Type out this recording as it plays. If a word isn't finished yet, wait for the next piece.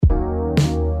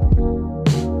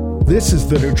This is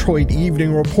the Detroit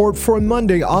Evening Report for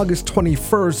Monday, August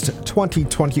 21st,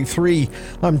 2023.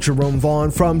 I'm Jerome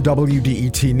Vaughn from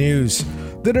WDET News.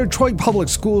 The Detroit Public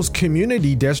Schools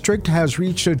Community District has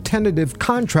reached a tentative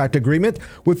contract agreement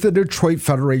with the Detroit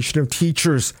Federation of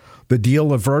Teachers. The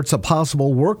deal averts a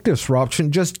possible work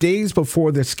disruption just days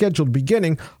before the scheduled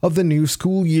beginning of the new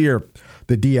school year.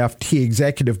 The DFT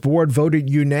Executive Board voted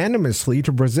unanimously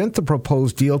to present the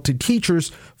proposed deal to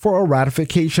teachers for a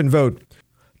ratification vote.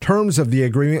 Terms of the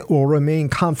agreement will remain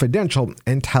confidential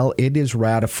until it is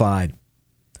ratified.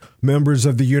 Members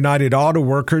of the United Auto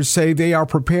Workers say they are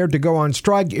prepared to go on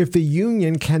strike if the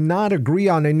union cannot agree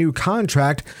on a new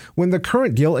contract when the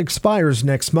current deal expires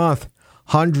next month.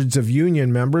 Hundreds of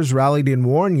union members rallied in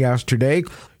Warren yesterday.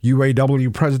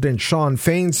 UAW President Shawn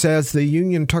Fain says the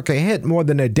union took a hit more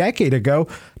than a decade ago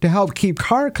to help keep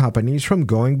car companies from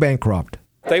going bankrupt.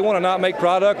 If they want to not make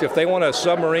product, if they want to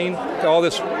submarine all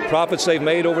this profits they've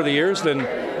made over the years, then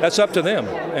that's up to them.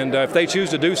 And if they choose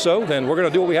to do so, then we're going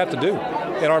to do what we have to do.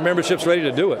 And our membership's ready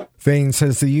to do it. Fain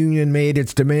says the union made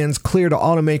its demands clear to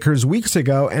automakers weeks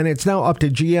ago, and it's now up to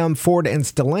GM, Ford, and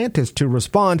Stellantis to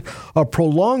respond. A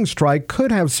prolonged strike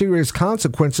could have serious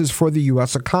consequences for the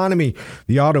U.S. economy.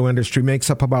 The auto industry makes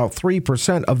up about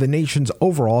 3% of the nation's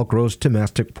overall gross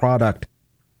domestic product.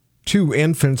 2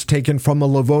 infants taken from a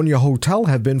Livonia hotel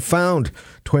have been found.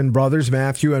 Twin brothers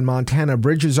Matthew and Montana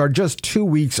Bridges are just 2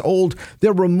 weeks old.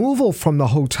 Their removal from the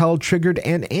hotel triggered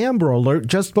an Amber Alert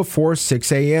just before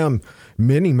 6 a.m.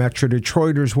 Many Metro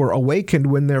Detroiters were awakened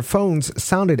when their phones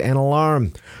sounded an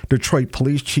alarm. Detroit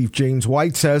Police Chief James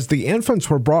White says the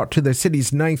infants were brought to the city's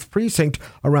 9th precinct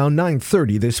around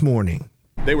 9:30 this morning.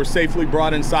 They were safely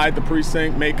brought inside the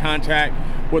precinct, made contact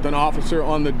with an officer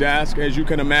on the desk. As you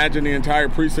can imagine, the entire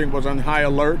precinct was on high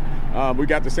alert. We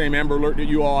got the same Amber Alert that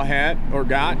you all had or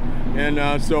got.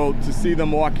 And so to see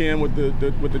them walk in with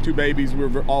the 2 babies, we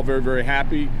were all very, very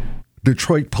happy.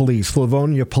 Detroit Police,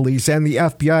 Livonia Police, and the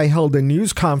FBI held a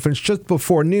news conference just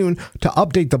before noon to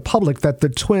update the public that the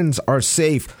twins are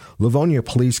safe. Livonia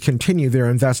Police continue their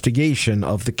investigation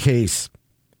of the case.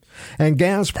 And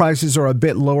gas prices are a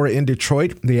bit lower in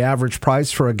Detroit. The average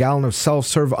price for a gallon of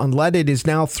self-serve unleaded is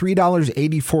now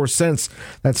 $3.84.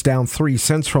 That's down 3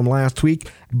 cents from last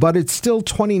week, but it's still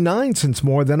 29 cents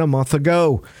more than a month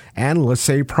ago. Analysts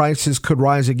say prices could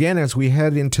rise again as we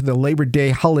head into the Labor Day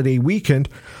holiday weekend.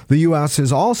 The U.S.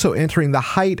 is also entering the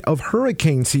height of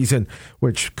hurricane season,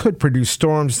 which could produce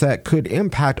storms that could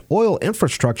impact oil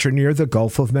infrastructure near the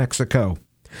Gulf of Mexico.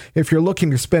 If you're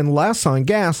looking to spend less on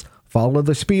gas, follow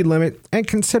the speed limit and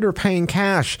consider paying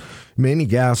cash. Many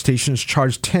gas stations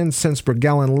charge 10 cents per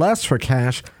gallon less for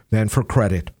cash than for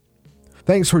credit.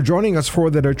 Thanks for joining us for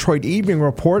the Detroit Evening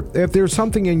Report. If there's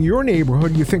something in your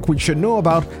neighborhood you think we should know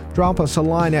about, drop us a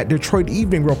line at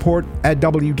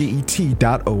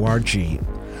DetroitEveningReport@WDET.org.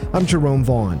 I'm Jerome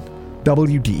Vaughn,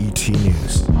 WDET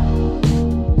News.